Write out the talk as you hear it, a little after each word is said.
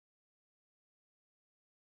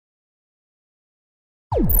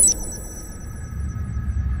In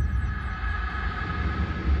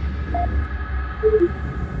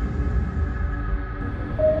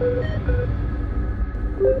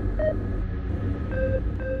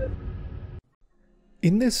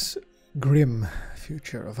this grim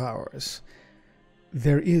future of ours,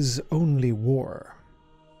 there is only war.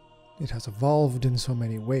 It has evolved in so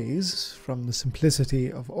many ways from the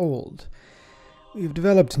simplicity of old. We have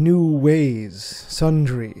developed new ways,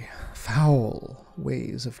 sundry, foul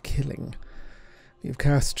ways of killing. We have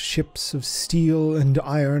cast ships of steel and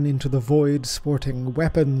iron into the void, sporting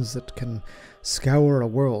weapons that can scour a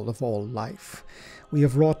world of all life. We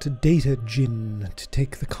have wrought data djinn to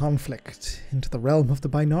take the conflict into the realm of the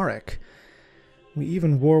binaric. We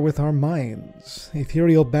even war with our minds,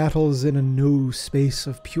 ethereal battles in a no space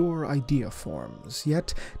of pure idea forms.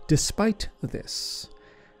 Yet, despite this,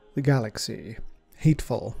 the galaxy,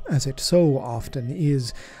 hateful as it so often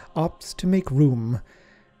is, opts to make room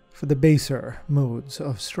for the baser modes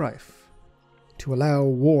of strife, to allow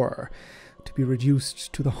war to be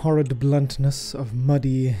reduced to the horrid bluntness of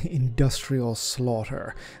muddy industrial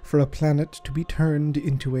slaughter, for a planet to be turned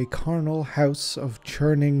into a carnal house of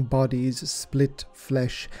churning bodies, split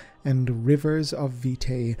flesh, and rivers of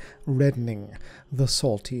vitae reddening the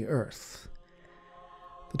salty earth.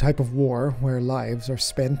 The type of war where lives are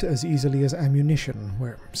spent as easily as ammunition,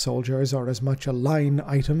 where soldiers are as much a line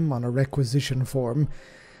item on a requisition form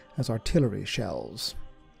as artillery shells.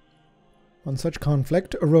 One such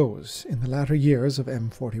conflict arose in the latter years of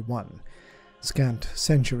M41, scant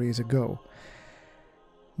centuries ago.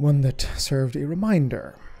 One that served a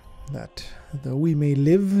reminder that, though we may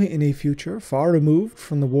live in a future far removed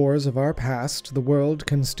from the wars of our past, the world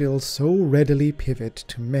can still so readily pivot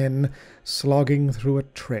to men slogging through a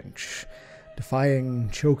trench, defying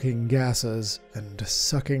choking gases and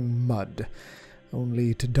sucking mud,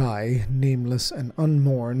 only to die nameless and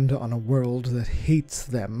unmourned on a world that hates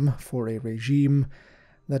them for a regime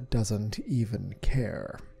that doesn't even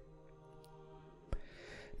care.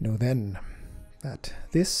 Know then that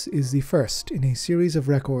this is the first in a series of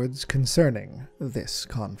records concerning this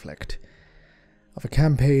conflict, of a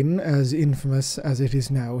campaign as infamous as it is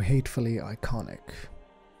now hatefully iconic.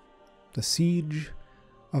 The Siege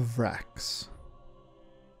of Vraks.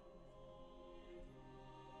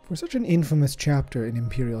 For such an infamous chapter in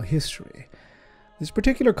Imperial history, this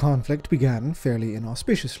particular conflict began fairly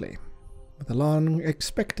inauspiciously, with the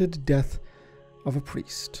long-expected death of a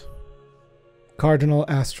priest. Cardinal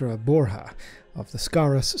Borja of the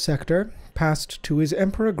Scaris sector passed to his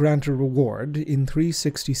Emperor-granted reward in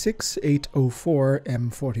 366-804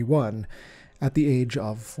 M41 at the age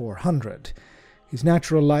of 400, his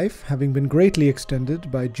natural life having been greatly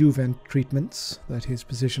extended by juvent treatments that his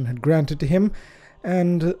position had granted to him,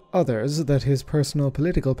 and others that his personal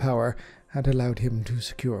political power had allowed him to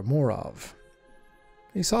secure more of.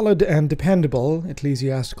 A solid and dependable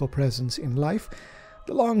ecclesiastical presence in life,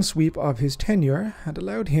 the long sweep of his tenure had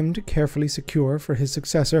allowed him to carefully secure for his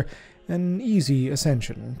successor an easy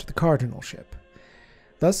ascension to the cardinalship.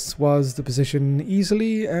 Thus was the position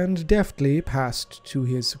easily and deftly passed to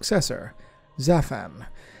his successor, Xaphan,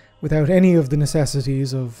 without any of the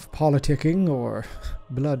necessities of politicking or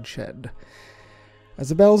bloodshed. As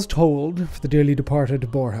the bells tolled for the dearly departed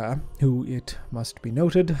Borja, who, it must be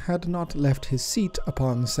noted, had not left his seat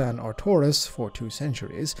upon San Arturus for 2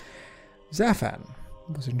 centuries, Xaphan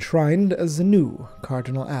was enshrined as the new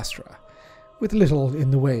Cardinal Astra, with little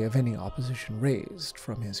in the way of any opposition raised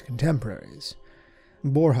from his contemporaries.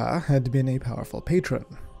 Borja had been a powerful patron,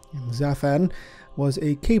 and Xaphan was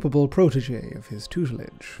a capable protege of his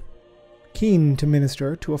tutelage. Keen to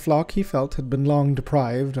minister to a flock he felt had been long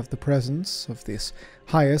deprived of the presence of this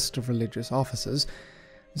highest of religious offices,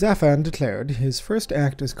 Xaphan declared his first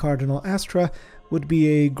act as Cardinal Astra would be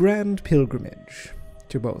a grand pilgrimage,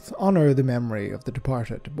 to both honor the memory of the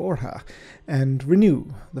departed Borja and renew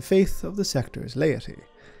the faith of the sector's laity.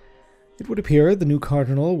 It would appear the new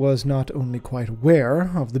cardinal was not only quite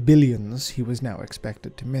aware of the billions he was now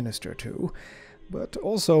expected to minister to, but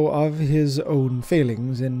also of his own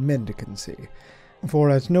failings in mendicancy, for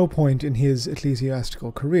at no point in his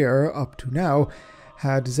ecclesiastical career up to now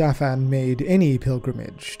had Xaphan made any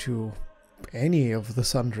pilgrimage to any of the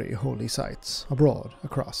sundry holy sites abroad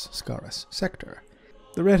across Scaris sector.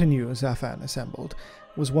 The retinue Xaphan assembled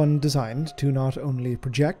was one designed to not only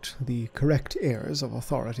project the correct airs of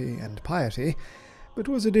authority and piety, but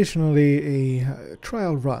was additionally a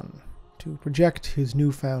trial run to project his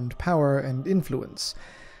newfound power and influence,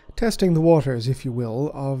 testing the waters, if you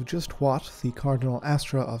will, of just what the Cardinal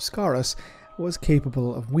Astra of Scaris was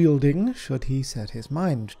capable of wielding should he set his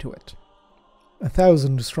mind to it.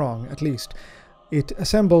 1,000 strong, at least, It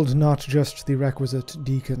assembled not just the requisite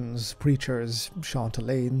deacons, preachers,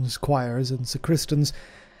 chantelaines, choirs, and sacristans,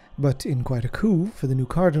 but in quite a coup for the new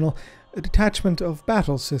cardinal, a detachment of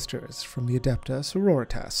battle sisters from the Adepta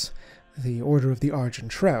Sororitas, the Order of the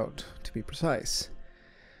Argent Shroud, to be precise.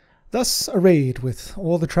 Thus arrayed with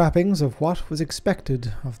all the trappings of what was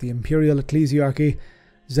expected of the imperial ecclesiarchy,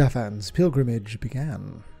 Xaphan's pilgrimage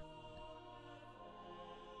began.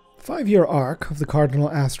 The 5-year arc of the Cardinal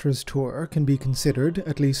Astra's tour can be considered,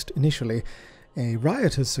 at least initially, a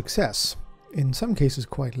riotous success, in some cases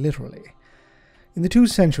quite literally. In the 2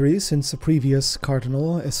 centuries since the previous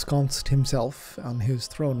cardinal ensconced himself on his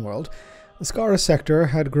throne world, the Skara sector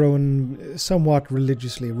had grown somewhat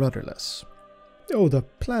religiously rudderless. The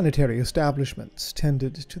planetary establishments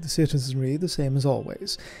tended to the citizenry the same as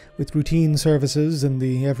always, with routine services and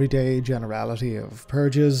the everyday generality of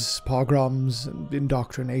purges, pogroms, and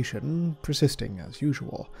indoctrination persisting as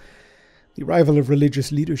usual. The arrival of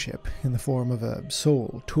religious leadership, in the form of a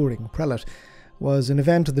sole touring prelate, was an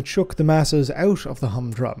event that shook the masses out of the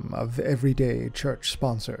humdrum of everyday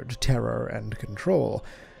church-sponsored terror and control,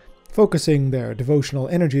 focusing their devotional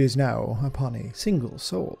energies now upon a single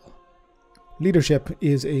soul. Leadership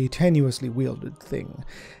is a tenuously wielded thing,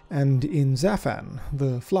 and in Xaphan,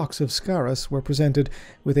 the flocks of Scaras were presented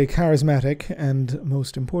with a charismatic and,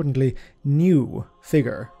 most importantly, new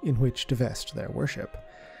figure in which to vest their worship.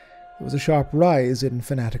 There was a sharp rise in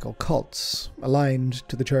fanatical cults, aligned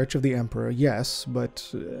to the Church of the Emperor, yes,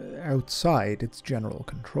 but outside its general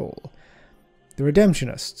control. The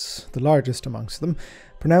Redemptionists, the largest amongst them,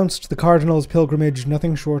 pronounced the Cardinal's pilgrimage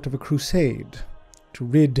nothing short of a crusade, to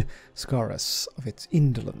rid Scaras of its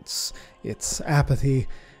indolence, its apathy,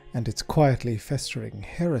 and its quietly festering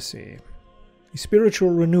heresy. A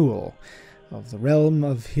spiritual renewal of the realm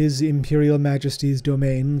of His Imperial Majesty's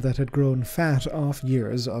domain that had grown fat off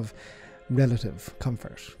years of relative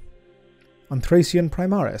comfort. On Thracian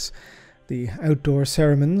Primaris, the outdoor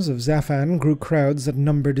ceremonies of Xaphan grew crowds that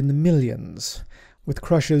numbered in the millions, with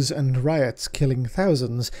crushes and riots killing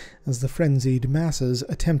thousands as the frenzied masses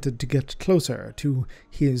attempted to get closer to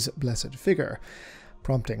his blessed figure,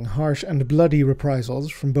 prompting harsh and bloody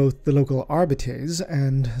reprisals from both the local arbites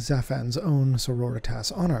and Xaphan's own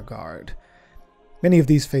Sororitas Honor Guard. Many of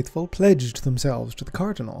these faithful pledged themselves to the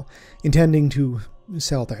Cardinal, intending to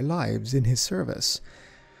sell their lives in his service.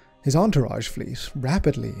 His entourage fleet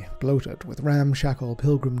rapidly bloated with ramshackle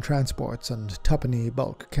pilgrim transports and tuppenny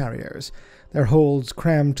bulk carriers, their holds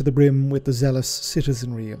crammed to the brim with the zealous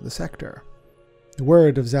citizenry of the sector. The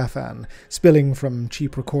word of Xaphan, spilling from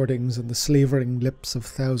cheap recordings and the slavering lips of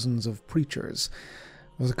thousands of preachers,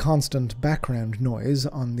 was a constant background noise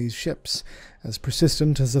on these ships, as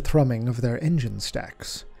persistent as the thrumming of their engine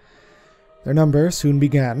stacks. Their number soon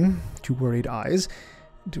began, to worried eyes,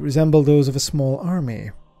 to resemble those of a small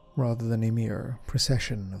army, rather than a mere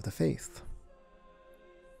procession of the faith.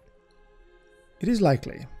 It is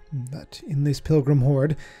likely that in this pilgrim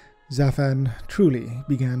horde, Xaphan truly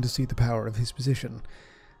began to see the power of his position,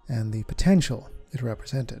 and the potential it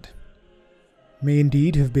represented. It may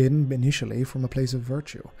indeed have been initially from a place of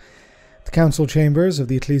virtue. The council chambers of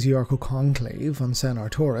the ecclesiarchal conclave on San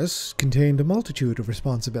Arturus contained a multitude of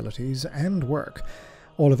responsibilities and work,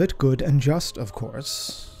 all of it good and just, of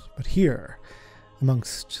course, but here,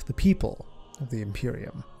 amongst the people of the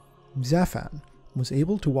Imperium, Xaphan was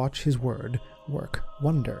able to watch his word work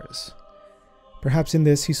wonders. Perhaps in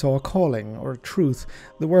this he saw a calling or a truth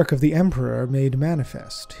the work of the Emperor made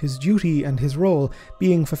manifest, his duty and his role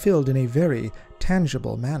being fulfilled in a very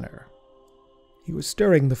tangible manner. He was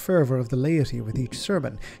stirring the fervor of the laity with each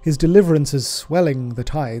sermon, his deliverances swelling the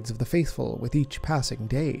tides of the faithful with each passing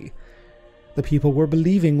day. The people were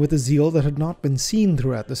believing with a zeal that had not been seen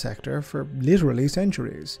throughout the sector for literally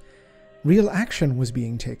centuries. Real action was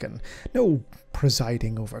being taken, no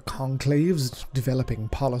presiding over conclaves, developing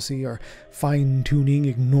policy, or fine-tuning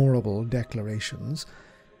ignorable declarations.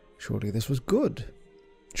 Surely this was good.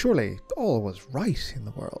 Surely all was right in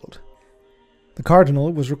the world. The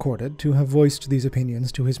Cardinal was recorded to have voiced these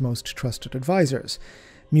opinions to his most trusted advisers,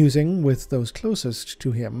 musing with those closest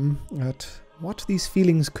to him at what these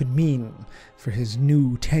feelings could mean for his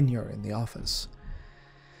new tenure in the office.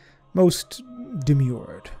 Most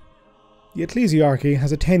demurred. The ecclesiarchy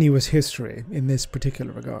has a tenuous history in this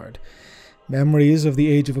particular regard. Memories of the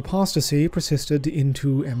Age of Apostasy persisted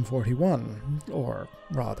into M41, or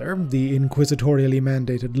rather, the inquisitorially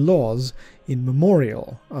mandated laws in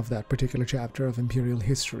memorial of that particular chapter of imperial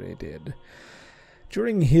history did.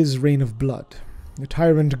 During his reign of blood, the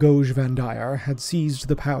tyrant Goj Van Dyer had seized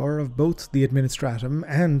the power of both the Administratum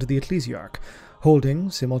and the Ecclesiarch,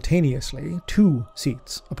 holding simultaneously 2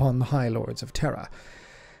 seats upon the High Lords of Terra,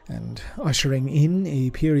 and ushering in a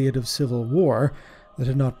period of civil war that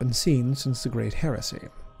had not been seen since the Great Heresy.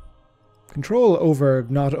 Control over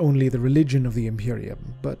not only the religion of the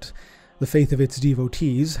Imperium, but the faith of its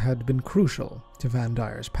devotees had been crucial to Van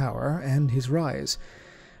Dyer's power and his rise,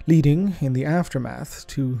 leading, in the aftermath,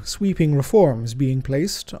 to sweeping reforms being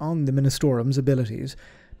placed on the Ministorum's abilities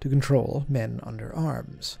to control men under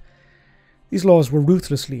arms. These laws were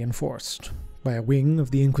ruthlessly enforced by a wing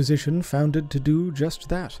of the Inquisition founded to do just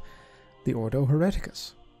that, the Ordo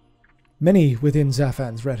Hereticus. Many within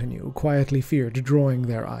Xaphan's retinue quietly feared drawing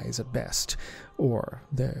their eyes at best, or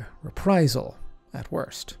their reprisal at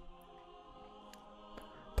worst.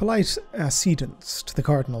 Polite accedance to the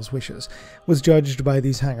Cardinal's wishes was judged by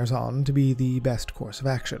these hangers-on to be the best course of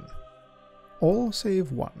action. All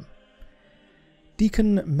save one.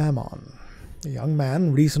 Deacon Mamon, a young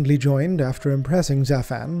man recently joined after impressing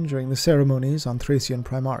Xaphan during the ceremonies on Thracian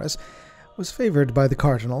Primaris, was favored by the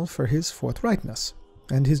Cardinal for his forthrightness,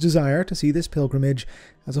 and his desire to see this pilgrimage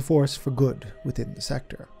as a force for good within the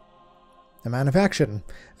sector. A man of action,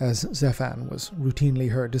 as Xaphan was routinely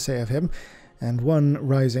heard to say of him, and one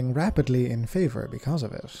rising rapidly in favor because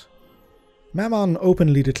of it. Mamon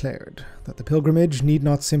openly declared that the pilgrimage need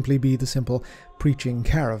not simply be the simple preaching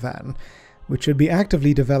caravan, which should be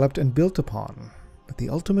actively developed and built upon, but the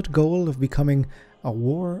ultimate goal of becoming a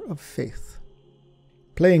war of faith.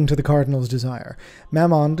 Playing to the Cardinal's desire,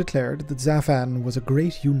 Mamon declared that Xaphan was a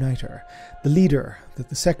great uniter, the leader that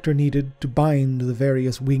the sector needed to bind the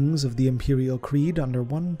various wings of the Imperial Creed under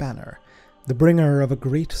one banner, the bringer of a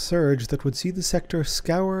great surge that would see the sector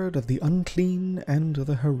scoured of the unclean and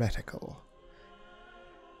the heretical.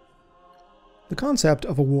 The concept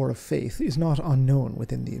of a war of faith is not unknown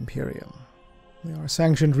within the Imperium. They are a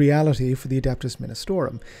sanctioned reality for the Adeptus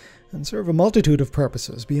Ministorum, and serve a multitude of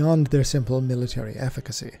purposes beyond their simple military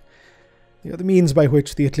efficacy. They are the means by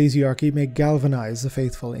which the ecclesiarchy may galvanize the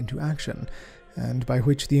faithful into action, and by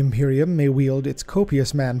which the Imperium may wield its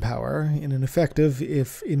copious manpower in an effective,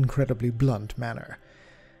 if incredibly blunt, manner.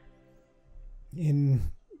 In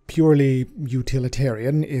purely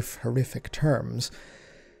utilitarian, if horrific terms,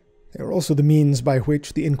 they are also the means by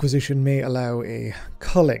which the Inquisition may allow a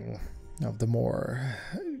culling of the more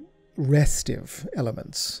restive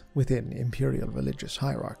elements within imperial religious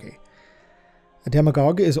hierarchy. A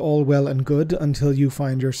demagogue is all well and good until you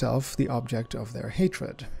find yourself the object of their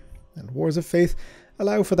hatred, and wars of faith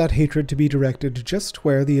allow for that hatred to be directed just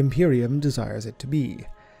where the Imperium desires it to be,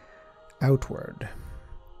 outward.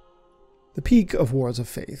 The peak of wars of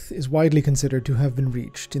faith is widely considered to have been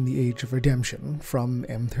reached in the Age of Redemption from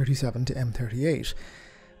M37 to M38,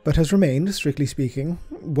 but has remained, strictly speaking,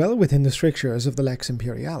 well within the strictures of the Lex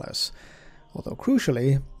Imperialis, although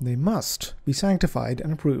crucially they must be sanctified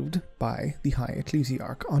and approved by the High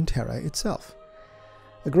Ecclesiarch on Terra itself.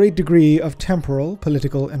 A great degree of temporal,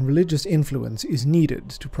 political, and religious influence is needed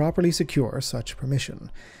to properly secure such permission,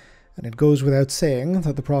 and it goes without saying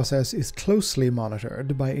that the process is closely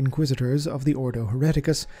monitored by inquisitors of the Ordo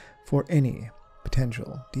Hereticus for any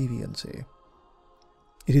potential deviancy.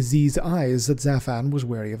 It is these eyes that Xaphan was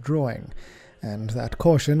wary of drawing, and that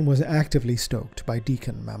caution was actively stoked by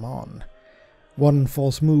Deacon Mamon. One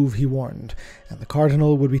false move, he warned, and the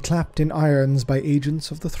Cardinal would be clapped in irons by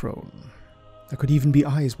agents of the throne. There could even be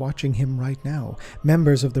eyes watching him right now,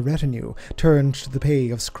 members of the retinue turned to the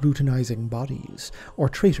pay of scrutinizing bodies, or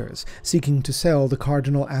traitors seeking to sell the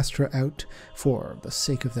Cardinal Astra out for the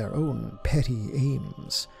sake of their own petty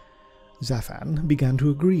aims. Xaphan began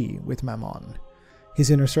to agree with Mamon. His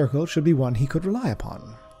inner circle should be one he could rely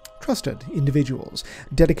upon. Trusted individuals,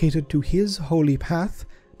 dedicated to his holy path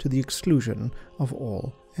to the exclusion of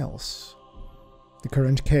all else. The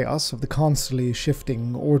current chaos of the constantly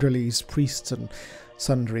shifting orderlies, priests, and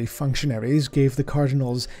sundry functionaries gave the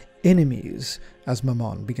Cardinal's enemies, as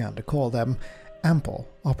Mamon began to call them, ample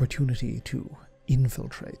opportunity to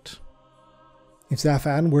infiltrate. If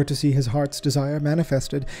Xaphan were to see his heart's desire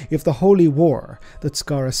manifested, if the holy war that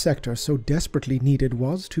Skara's sector so desperately needed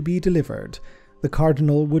was to be delivered, the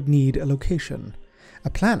Cardinal would need a location, a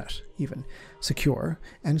planet even, secure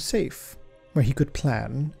and safe, where he could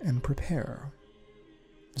plan and prepare.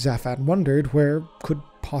 Xaphan wondered where could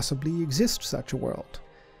possibly exist such a world.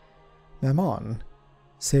 Mamon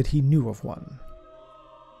said he knew of one.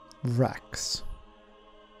 Vraks.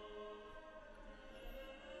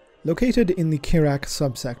 Located in the Kirak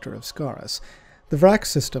subsector of Scaras, the Vraks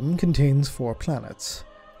system contains 4 planets,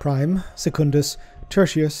 Prime, Secundus,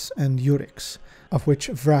 Tertius, and Urix, of which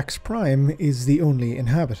Vraks Prime is the only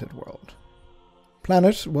inhabited world.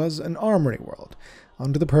 Planet was an armory world,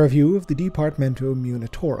 under the purview of the Departamento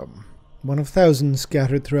Munitorum, one of thousands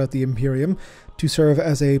scattered throughout the Imperium to serve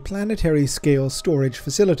as a planetary-scale storage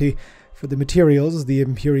facility for the materials the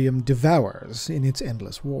Imperium devours in its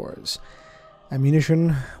endless wars.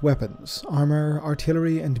 Ammunition, weapons, armor,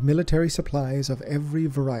 artillery, and military supplies of every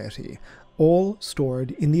variety, all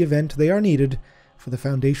stored in the event they are needed for the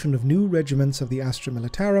foundation of new regiments of the Astra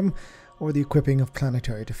Militarum, or the equipping of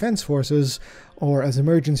planetary defense forces, or as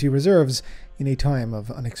emergency reserves in a time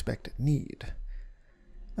of unexpected need.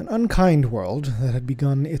 An unkind world that had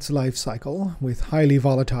begun its life cycle with highly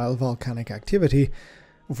volatile volcanic activity,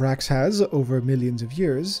 Vraks has, over millions of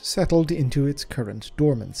years, settled into its current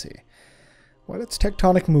dormancy. While its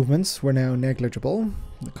tectonic movements were now negligible,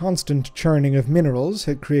 the constant churning of minerals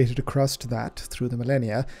had created a crust that, through the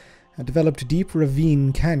millennia, had developed deep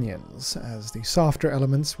ravine canyons as the softer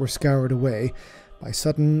elements were scoured away by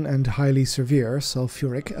sudden and highly severe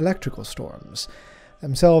sulfuric electrical storms,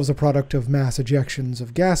 themselves a product of mass ejections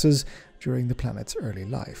of gases during the planet's early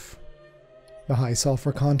life. The high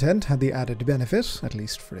sulfur content had the added benefit, at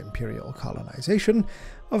least for imperial colonization,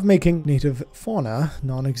 of making native fauna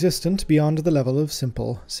non-existent beyond the level of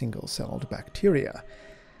simple single-celled bacteria.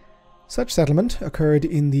 Such settlement occurred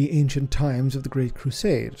in the ancient times of the Great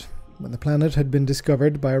Crusade, when the planet had been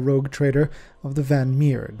discovered by a rogue trader of the Van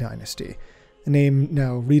Meer dynasty, a name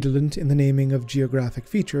now redolent in the naming of geographic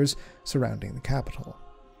features surrounding the capital.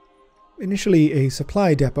 Initially a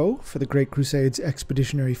supply depot for the Great Crusade's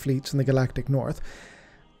expeditionary fleets in the galactic north,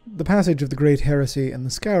 the passage of the Great Heresy and the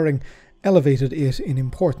Scouring elevated it in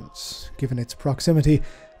importance, given its proximity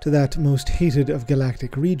to that most hated of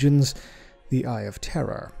galactic regions, the Eye of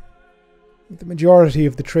Terror. With the majority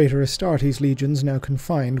of the traitor Astartes legions now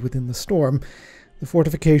confined within the Storm, the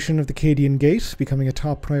fortification of the Cadian Gate becoming a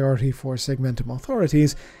top priority for Segmentum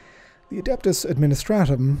authorities, the Adeptus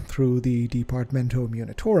Administratum, through the Departamento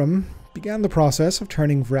Munitorum, began the process of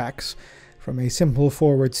turning Vraks from a simple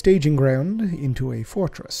forward staging ground into a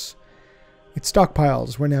fortress. Its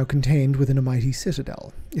stockpiles were now contained within a mighty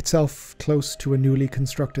citadel, itself close to a newly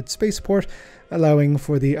constructed spaceport, allowing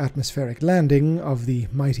for the atmospheric landing of the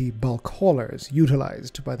mighty bulk haulers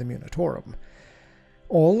utilized by the Munitorum.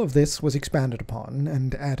 All of this was expanded upon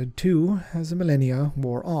and added to as the millennia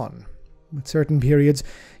wore on, with certain periods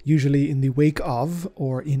usually in the wake of,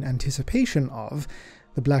 or in anticipation of,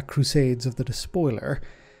 the Black Crusades of the Despoiler,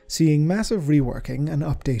 seeing massive reworking and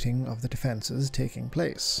updating of the defenses taking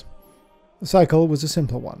place. The cycle was a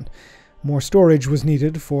simple one. More storage was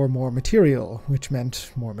needed for more material, which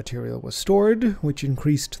meant more material was stored, which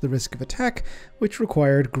increased the risk of attack, which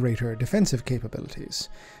required greater defensive capabilities,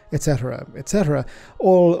 etc., etc.,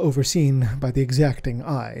 all overseen by the exacting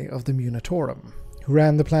eye of the Munitorum, who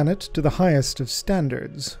ran the planet to the highest of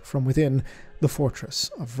standards from within the fortress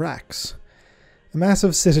of Vraks. A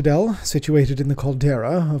massive citadel situated in the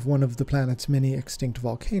caldera of one of the planet's many extinct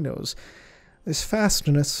volcanoes. This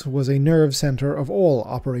fastness was a nerve center of all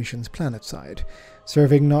operations planetside,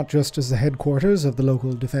 serving not just as the headquarters of the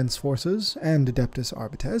local defense forces and Adeptus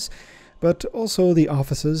Arbites, but also the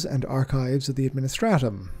offices and archives of the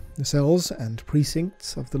Administratum, the cells and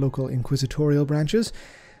precincts of the local inquisitorial branches,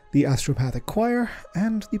 the astropathic choir,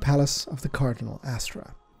 and the palace of the Cardinal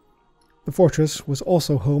Astra. The fortress was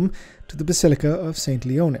also home to the Basilica of St.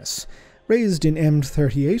 Leonis, raised in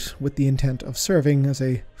M38 with the intent of serving as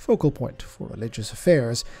a focal point for religious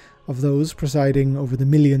affairs of those presiding over the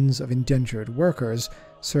millions of indentured workers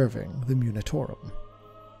serving the Munitorum.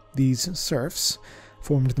 These serfs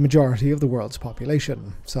formed the majority of the world's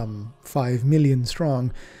population, some 5 million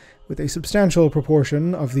strong, with a substantial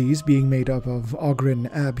proportion of these being made up of Ogrin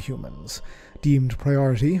abhumans, deemed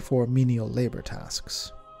priority for menial labor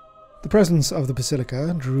tasks. The presence of the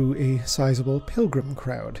Basilica drew a sizable pilgrim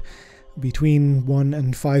crowd, between 1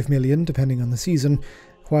 and 5 million depending on the season,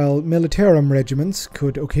 while militarum regiments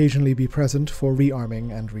could occasionally be present for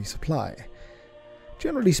rearming and resupply.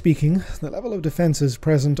 Generally speaking, the level of defenses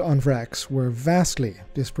present on Vraks were vastly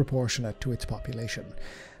disproportionate to its population,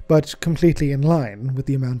 but completely in line with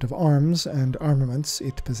the amount of arms and armaments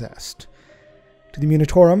it possessed. To the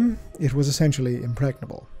Munitorum, it was essentially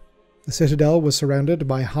impregnable. The citadel was surrounded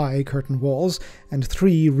by high curtain walls and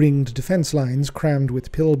 3 ringed defense lines crammed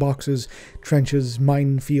with pillboxes, trenches,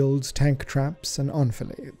 minefields, tank traps, and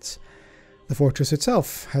enfilades. The fortress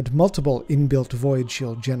itself had multiple inbuilt void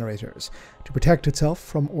shield generators to protect itself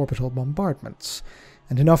from orbital bombardments,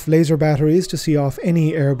 and enough laser batteries to see off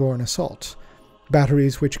any airborne assault,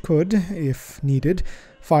 batteries which could, if needed,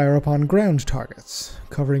 fire upon ground targets,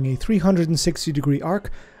 covering a 360-degree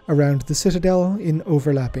arc around the citadel in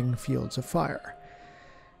overlapping fields of fire.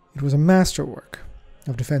 It was a masterwork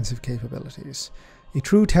of defensive capabilities, a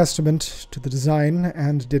true testament to the design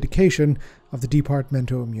and dedication of the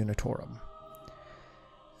Departamento Munitorum.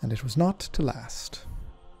 And it was not to last.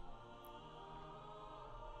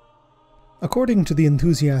 According to the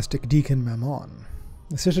enthusiastic Deacon Mamon,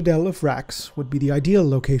 the Citadel of Vraks would be the ideal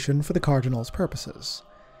location for the Cardinal's purposes.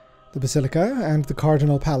 The Basilica and the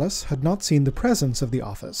Cardinal Palace had not seen the presence of the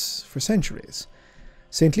office for centuries.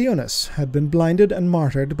 St. Leonis had been blinded and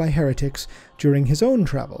martyred by heretics during his own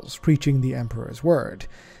travels preaching the Emperor's word,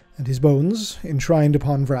 and his bones, enshrined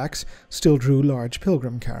upon Vraks, still drew large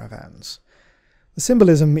pilgrim caravans. The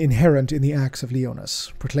symbolism inherent in the acts of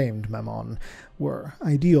Leonis, proclaimed Mamon, were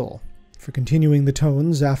ideal for continuing the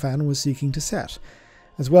tone Xaphan was seeking to set,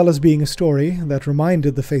 as well as being a story that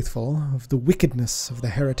reminded the faithful of the wickedness of the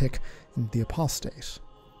heretic and the apostate.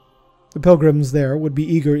 The pilgrims there would be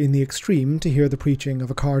eager in the extreme to hear the preaching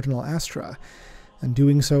of a Cardinal Astra, and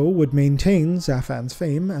doing so would maintain Xaphan's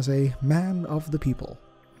fame as a man of the people.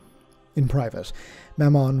 In private,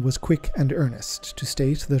 Mamon was quick and earnest to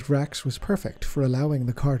state that Vraks was perfect for allowing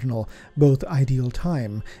the Cardinal both ideal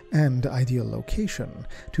time and ideal location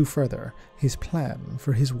to further his plan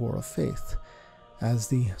for his war of faith, as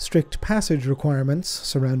the strict passage requirements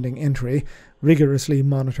surrounding entry, rigorously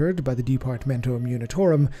monitored by the Departamento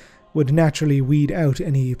Munitorum, would naturally weed out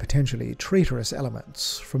any potentially traitorous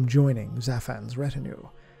elements from joining Xaphan's retinue.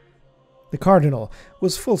 The Cardinal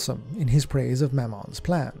was fulsome in his praise of Mamon's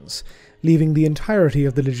plans, leaving the entirety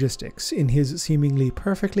of the logistics in his seemingly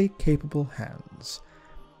perfectly capable hands.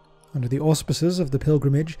 Under the auspices of the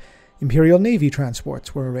pilgrimage, Imperial Navy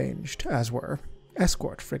transports were arranged, as were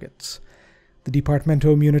escort frigates. The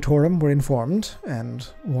Departamento Munitorum were informed, and,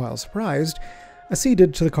 while surprised,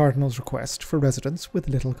 acceded to the Cardinal's request for residence with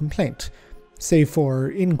little complaint, save for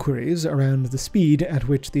inquiries around the speed at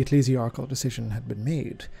which the ecclesiarchal decision had been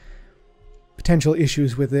made. Potential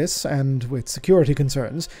issues with this, and with security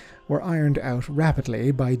concerns, were ironed out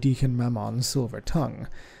rapidly by Deacon Mamon's silver tongue,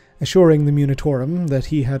 assuring the Munitorum that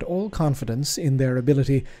he had all confidence in their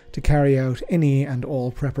ability to carry out any and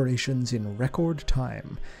all preparations in record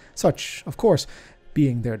time, such, of course,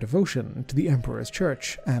 being their devotion to the Emperor's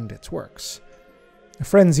Church and its works. A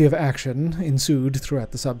frenzy of action ensued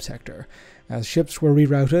throughout the subsector, as ships were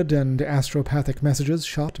rerouted and astropathic messages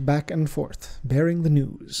shot back and forth, bearing the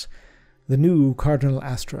news. The new Cardinal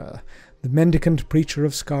Astra, the mendicant preacher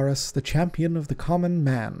of Scaris, the champion of the common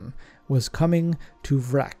man, was coming to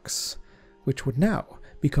Vraks, which would now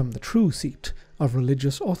become the true seat of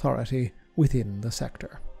religious authority within the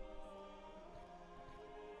sector.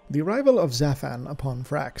 The arrival of Xaphan upon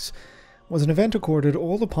Vraks was an event accorded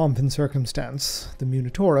all the pomp and circumstance the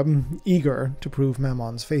Munitorum, eager to prove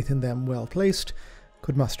Mamon's faith in them well placed,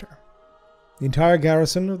 could muster. The entire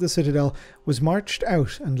garrison of the Citadel was marched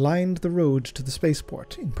out and lined the road to the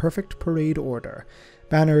spaceport in perfect parade order,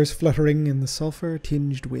 banners fluttering in the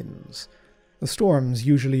sulphur-tinged winds. The storms,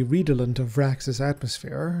 usually redolent of Vraks'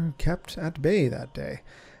 atmosphere, kept at bay that day,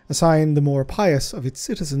 a sign the more pious of its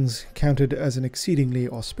citizens counted as an exceedingly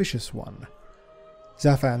auspicious one.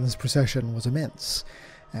 Xaphan's procession was immense,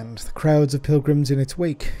 and the crowds of pilgrims in its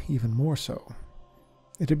wake even more so.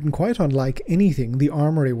 It had been quite unlike anything the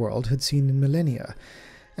armory world had seen in millennia,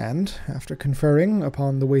 and, after conferring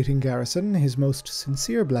upon the waiting garrison his most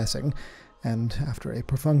sincere blessing, and after a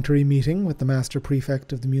perfunctory meeting with the Master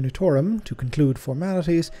Prefect of the Munitorum to conclude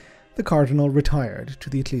formalities, the Cardinal retired to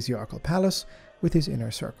the ecclesiarchal palace with his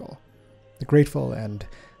inner circle, the grateful and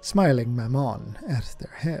smiling Mamon at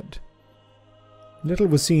their head. Little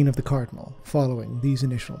was seen of the Cardinal following these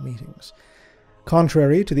initial meetings.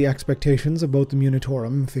 Contrary to the expectations of both the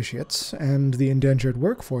Munitorum officiates and the indentured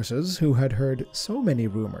workforces who had heard so many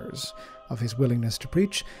rumors of his willingness to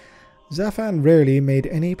preach, Xaphan rarely made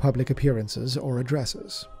any public appearances or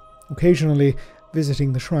addresses, occasionally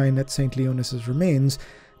visiting the shrine at St. Leonis's remains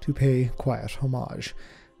to pay quiet homage,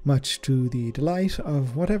 much to the delight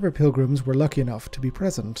of whatever pilgrims were lucky enough to be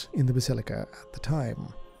present in the basilica at the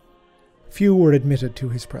time. Few were admitted to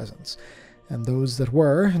his presence, and those that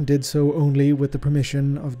were did so only with the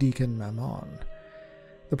permission of Deacon Mamon.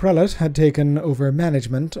 The prelate had taken over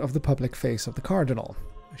management of the public face of the Cardinal,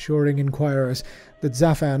 assuring inquirers that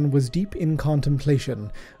Xaphan was deep in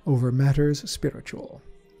contemplation over matters spiritual,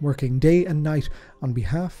 working day and night on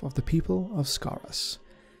behalf of the people of Scaris.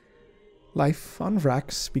 Life on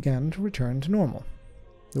Vraks began to return to normal.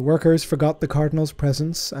 The workers forgot the Cardinal's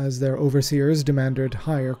presence as their overseers demanded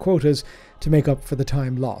higher quotas to make up for the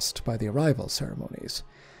time lost by the arrival ceremonies.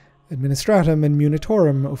 Administratum and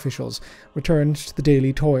Munitorum officials returned to the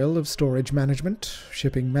daily toil of storage management,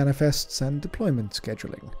 shipping manifests, and deployment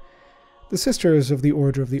scheduling. The Sisters of the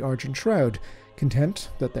Order of the Argent Shroud,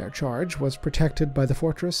 content that their charge was protected by the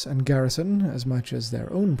fortress and garrison as much as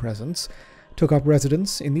their own presence, took up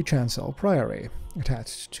residence in the Chancel Priory,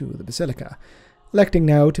 attached to the basilica, electing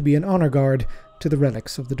now to be an honour guard to the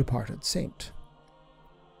relics of the departed saint.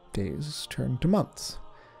 Days turned to months.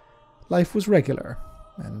 Life was regular,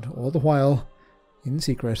 and all the while, in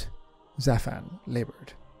secret, Xaphan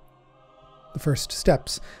laboured. The first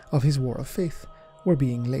steps of his war of faith were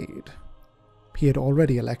being laid. He had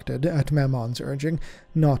already elected, at Mamon's urging,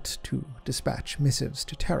 not to dispatch missives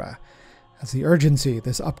to Terra, as the urgency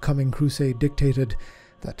this upcoming crusade dictated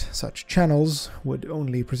that such channels would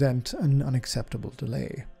only present an unacceptable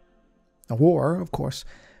delay. A war, of course,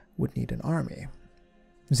 would need an army.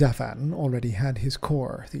 Xaphan already had his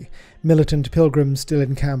corps, the militant pilgrims still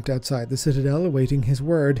encamped outside the citadel awaiting his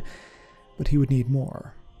word, but he would need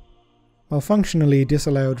more. While functionally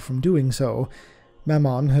disallowed from doing so,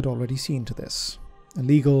 Mamon had already seen to this, a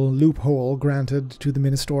legal loophole granted to the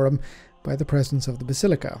Ministorum by the presence of the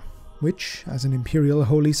basilica, which, as an imperial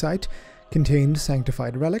holy site, contained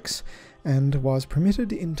sanctified relics, and was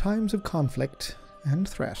permitted in times of conflict and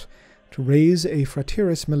threat to raise a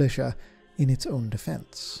fraterus militia in its own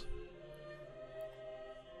defense.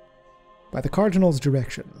 By the Cardinal's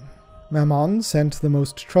direction, Mamon sent the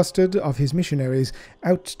most trusted of his missionaries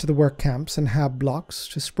out to the work camps and hab blocks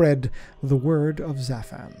to spread the word of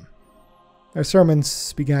Xaphan. Their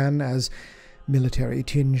sermons began as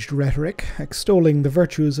military-tinged rhetoric, extolling the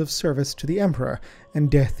virtues of service to the Emperor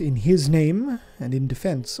and death in his name and in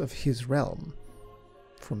defense of his realm.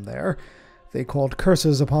 From there, they called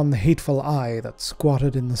curses upon the hateful eye that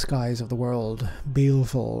squatted in the skies of the world,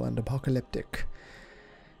 baleful and apocalyptic.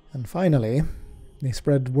 And finally, they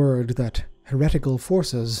spread word that heretical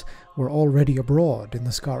forces were already abroad in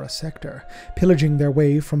the Skara sector, pillaging their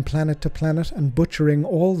way from planet to planet and butchering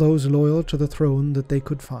all those loyal to the throne that they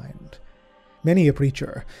could find. Many a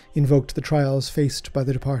preacher invoked the trials faced by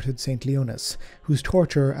the departed St. Leonis, whose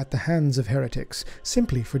torture at the hands of heretics,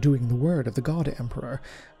 simply for doing the word of the God Emperor,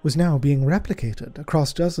 was now being replicated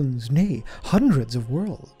across dozens, nay, hundreds of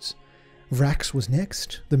worlds. Vraks was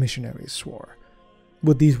next, the missionaries swore.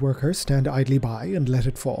 Would these workers stand idly by and let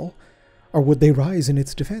it fall? Or would they rise in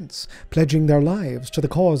its defense, pledging their lives to the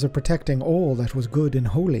cause of protecting all that was good and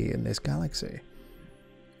holy in this galaxy?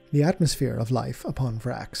 The atmosphere of life upon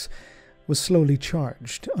Vraks was slowly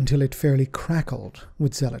charged until it fairly crackled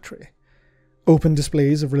with zealotry. Open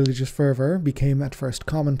displays of religious fervor became at first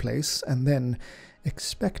commonplace and then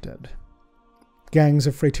expected. Gangs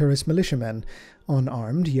of Fraterus militiamen,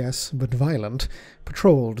 unarmed, yes, but violent,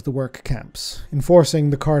 patrolled the work camps, enforcing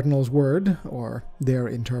the Cardinal's word, or their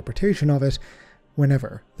interpretation of it,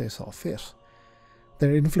 whenever they saw fit.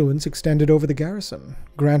 Their influence extended over the garrison,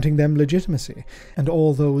 granting them legitimacy, and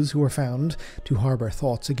all those who were found to harbour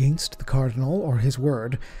thoughts against the Cardinal or his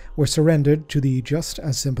word were surrendered to the just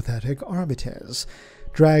as sympathetic arbites,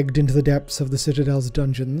 dragged into the depths of the Citadel's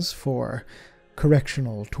dungeons for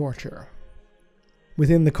correctional torture.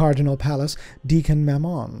 Within the Cardinal Palace, Deacon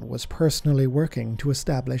Mamon was personally working to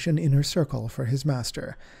establish an inner circle for his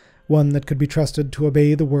master, one that could be trusted to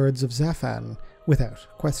obey the words of Xaphan without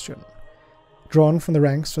question. Drawn from the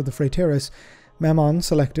ranks of the Fraterus, Mamon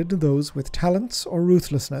selected those with talents or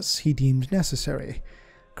ruthlessness he deemed necessary,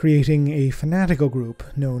 creating a fanatical group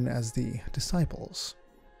known as the Disciples.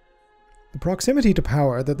 The proximity to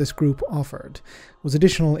power that this group offered was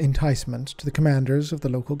additional enticement to the commanders of the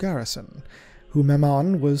local garrison, who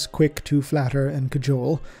Mamon was quick to flatter and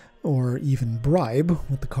cajole, or even bribe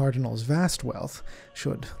with the Cardinal's vast wealth,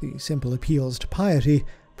 should the simple appeals to piety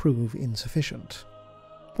prove insufficient.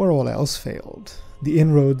 Where all else failed, the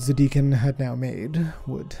inroads the deacon had now made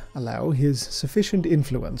would allow his sufficient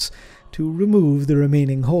influence to remove the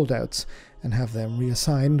remaining holdouts and have them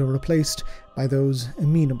reassigned or replaced by those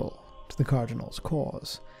amenable to the Cardinal's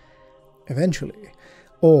cause. Eventually,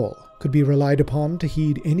 all could be relied upon to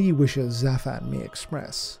heed any wishes Xaphan may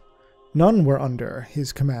express. None were under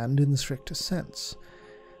his command in the strictest sense.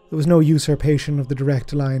 There was no usurpation of the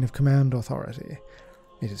direct line of command authority,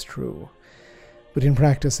 it is true, but in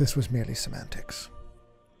practice this was merely semantics.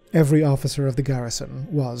 Every officer of the garrison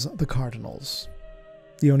was the Cardinal's.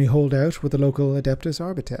 The only holdout were the local Adeptus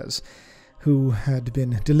Arbites, who had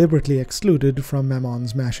been deliberately excluded from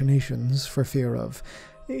Mamon's machinations for fear of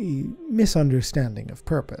a misunderstanding of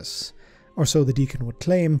purpose, or so the deacon would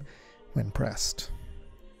claim when pressed.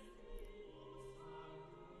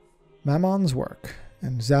 Mamon's work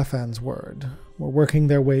and Xaphan's word were working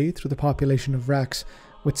their way through the population of Vraks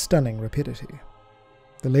with stunning rapidity.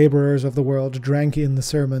 The laborers of the world drank in the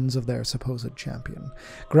sermons of their supposed champion,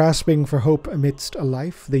 grasping for hope amidst a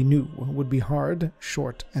life they knew would be hard,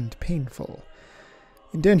 short, and painful.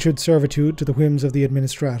 Indentured servitude to the whims of the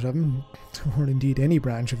administratum, or indeed any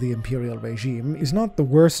branch of the imperial regime, is not the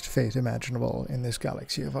worst fate imaginable in this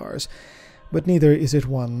galaxy of ours, but neither is it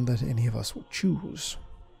one that any of us would choose.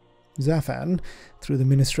 Xaphan, through the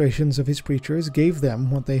ministrations of his preachers, gave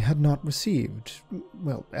them what they had not received,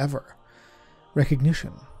 well, ever: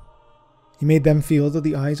 recognition. He made them feel that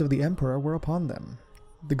the eyes of the Emperor were upon them.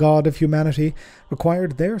 The God of humanity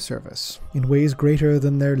required their service in ways greater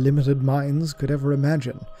than their limited minds could ever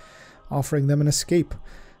imagine, offering them an escape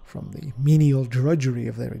from the menial drudgery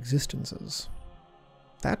of their existences.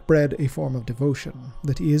 That bred a form of devotion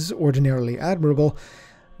that is ordinarily admirable,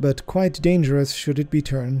 but quite dangerous should it be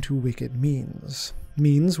turned to wicked means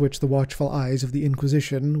which the watchful eyes of the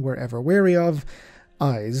Inquisition were ever wary of,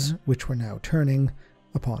 eyes which were now turning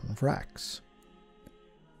upon Vraks.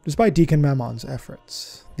 Despite Deacon Mamon's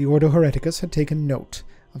efforts, the Ordo Hereticus had taken note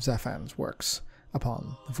of Xaphan's works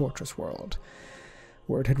upon the fortress world.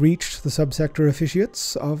 Word had reached the subsector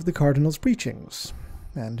officiates of the Cardinal's preachings,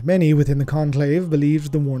 and many within the conclave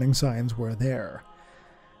believed the warning signs were there.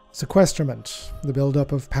 Sequestrement, the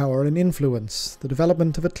build-up of power and influence, the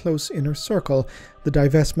development of a close inner circle, the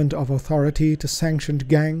divestment of authority to sanctioned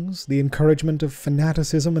gangs, the encouragement of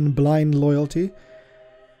fanaticism and blind loyalty.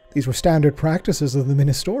 These were standard practices of the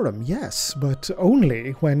Ministorum, yes, but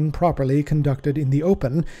only when properly conducted in the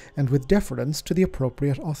open and with deference to the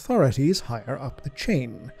appropriate authorities higher up the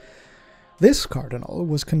chain. This cardinal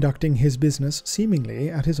was conducting his business seemingly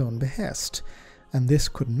at his own behest, and this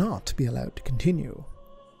could not be allowed to continue.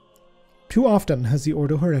 Too often has the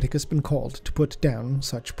Ordo Hereticus been called to put down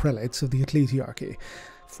such prelates of the ecclesiarchy,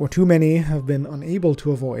 for too many have been unable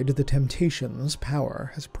to avoid the temptations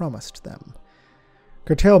power has promised them.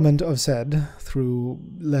 Curtailment of said, through,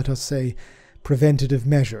 let us say, preventative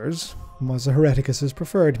measures, was the Hereticus's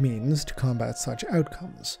preferred means to combat such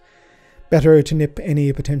outcomes. Better to nip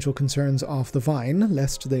any potential concerns off the vine,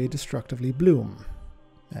 lest they destructively bloom.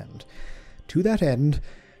 And, to that end,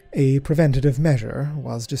 a preventative measure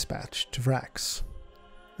was dispatched to Vraks.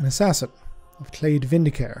 An assassin of Clade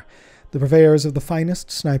Vindicare, the purveyors of the finest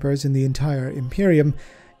snipers in the entire Imperium,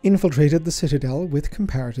 infiltrated the Citadel with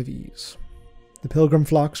comparative ease. The pilgrim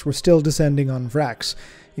flocks were still descending on Vraks,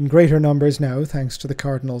 in greater numbers now thanks to the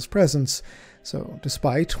Cardinal's presence, so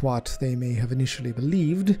despite what they may have initially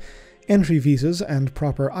believed, entry visas and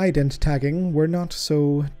proper ident tagging were not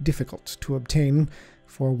so difficult to obtain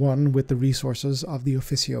for one with the resources of the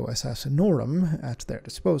Officio Assassinorum at their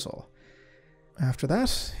disposal. After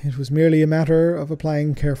that, it was merely a matter of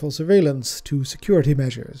applying careful surveillance to security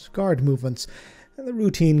measures, guard movements, and the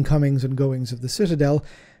routine comings and goings of the Citadel,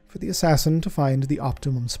 for the assassin to find the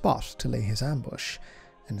optimum spot to lay his ambush,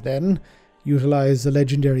 and then utilize the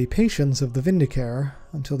legendary patience of the Vindicare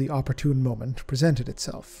until the opportune moment presented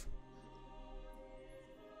itself.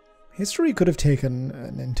 History could have taken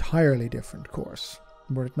an entirely different course,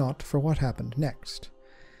 were it not for what happened next.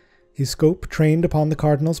 His scope trained upon the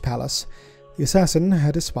Cardinal's palace, the assassin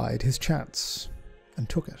had espied his chance, and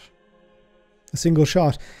took it. A single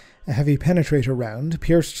shot, a heavy penetrator round,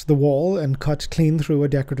 pierced the wall and cut clean through a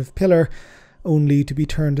decorative pillar, only to be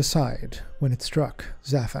turned aside when it struck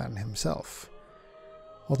Xaphan himself.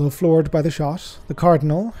 Although floored by the shot, the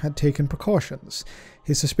Cardinal had taken precautions,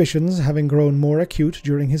 his suspicions having grown more acute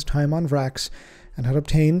during his time on Vraks, and had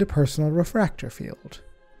obtained a personal refractor field.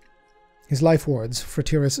 His life wards,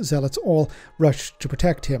 Fraterus zealots all rushed to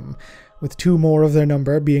protect him, with 2 more of their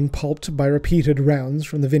number being pulped by repeated rounds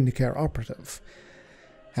from the Vindicare operative.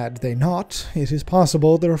 Had they not, it is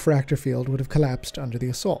possible the refractor field would have collapsed under the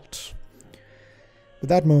assault. But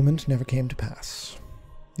that moment never came to pass.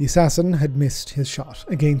 The assassin had missed his shot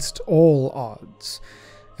against all odds,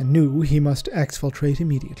 and knew he must exfiltrate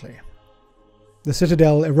immediately. The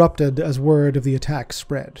Citadel erupted as word of the attack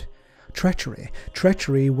spread. Treachery!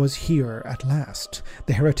 Treachery was here at last.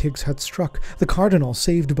 The heretics had struck, the Cardinal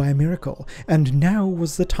saved by a miracle, and now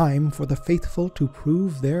was the time for the faithful to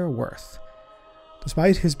prove their worth.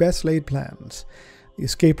 Despite his best-laid plans, the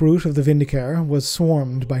escape route of the Vindicare was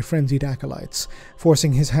swarmed by frenzied acolytes,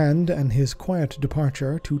 forcing his hand and his quiet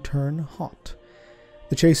departure to turn hot.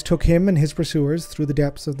 The chase took him and his pursuers through the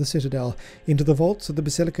depths of the Citadel, into the vaults of the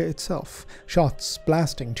Basilica itself, shots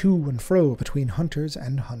blasting to and fro between hunters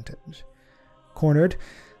and hunted. Cornered,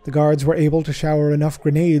 the guards were able to shower enough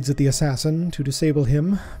grenades at the assassin to disable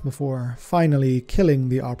him, before finally killing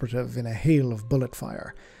the operative in a hail of bullet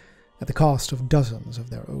fire, at the cost of dozens of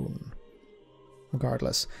their own.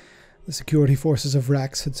 Regardless, the security forces of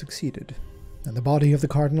Vraks had succeeded. and the body of the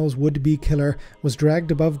Cardinal's would-be killer was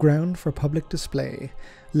dragged above ground for public display,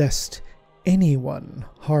 lest anyone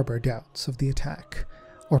harbor doubts of the attack,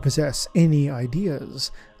 or possess any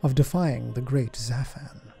ideas of defying the great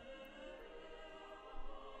Xaphan.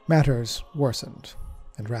 Matters worsened,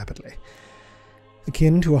 and rapidly.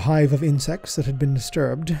 Akin to a hive of insects that had been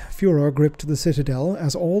disturbed, furor gripped the Citadel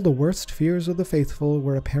as all the worst fears of the faithful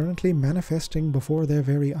were apparently manifesting before their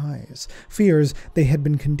very eyes, fears they had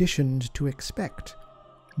been conditioned to expect.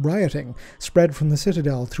 Rioting spread from the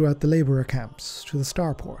Citadel throughout the labourer camps to the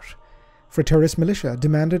starport. Fraterus militia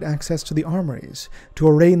demanded access to the armories to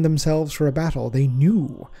arraign themselves for a battle they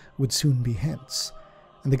knew would soon be hence,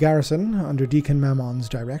 and the garrison, under Deacon Mamon's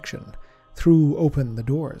direction, threw open the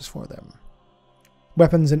doors for them.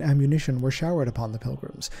 Weapons and ammunition were showered upon the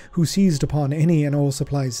pilgrims, who seized upon any and all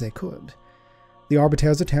supplies they could. The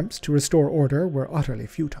Arbiter's attempts to restore order were utterly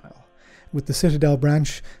futile, with the Citadel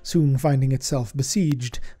branch soon finding itself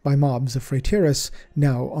besieged by mobs of Fraterus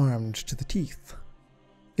now armed to the teeth.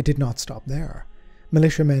 It did not stop there.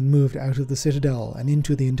 Militiamen moved out of the Citadel and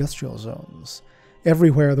into the industrial zones.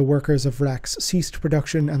 Everywhere the workers of Vraks ceased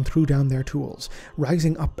production and threw down their tools,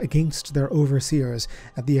 rising up against their overseers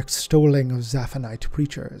at the extolling of Xaphanite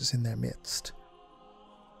preachers in their midst.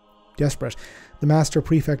 Desperate, the master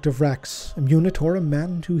prefect of Vraks, a Munitorum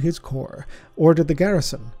man to his core, ordered the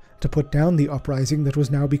garrison to put down the uprising that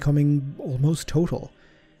was now becoming almost total,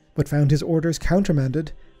 but found his orders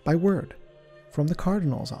countermanded by word from the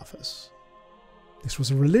Cardinal's office. This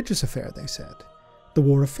was a religious affair, they said. The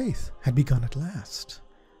war of faith had begun at last.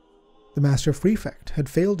 The master prefect had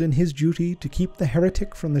failed in his duty to keep the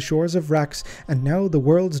heretic from the shores of Vraks, and now the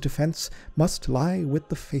world's defense must lie with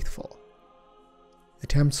the faithful.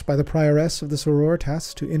 Attempts by the prioress of the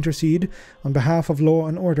sororitas to intercede on behalf of law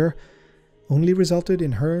and order only resulted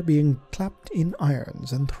in her being clapped in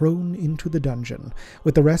irons and thrown into the dungeon,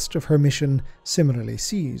 with the rest of her mission similarly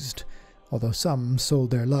seized, although some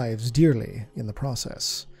sold their lives dearly in the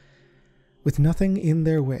process. With nothing in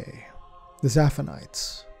their way, the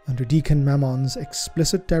Xaphanites, under Deacon Mamon's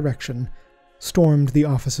explicit direction, stormed the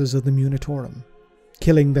offices of the Munitorum,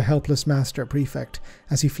 killing the helpless master prefect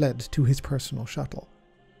as he fled to his personal shuttle.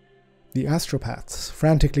 The astropaths,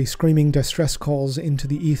 frantically screaming distress calls into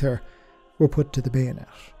the ether, were put to the bayonet.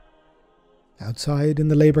 Outside in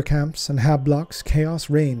the labor camps and hab blocks, chaos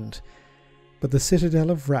reigned, but the Citadel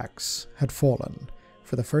of Vraks had fallen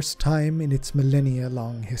for the first time in its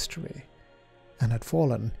millennia-long history, and had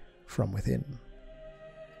fallen from within.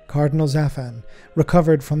 Cardinal Xaphan,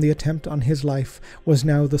 recovered from the attempt on his life, was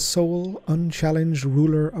now the sole unchallenged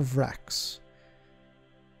ruler of Vraks.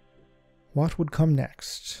 What would come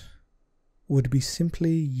next would be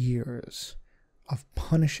simply years of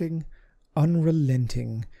punishing,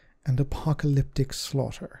 unrelenting, and apocalyptic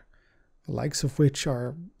slaughter, the likes of which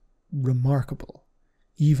are remarkable,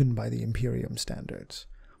 even by the Imperium standards.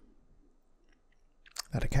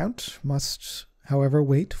 That account must, however,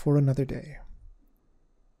 wait for another day.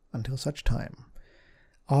 Until such time,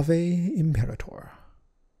 Ave Imperator,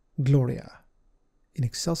 Gloria in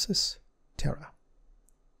excelsis terra.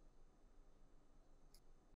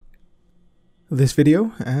 This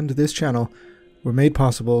video and this channel were made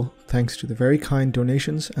possible thanks to the very kind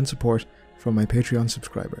donations and support from my Patreon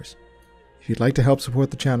subscribers. If you'd like to help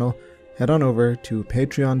support the channel, head on over to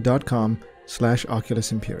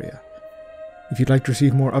patreon.com/Oculus Imperia. If you'd like to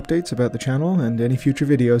receive more updates about the channel and any future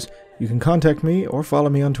videos, you can contact me or follow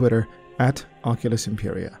me on Twitter @Oculus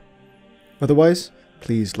Imperia. Otherwise,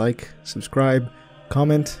 please like, subscribe,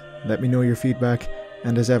 comment, let me know your feedback,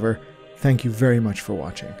 and as ever, thank you very much for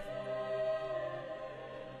watching.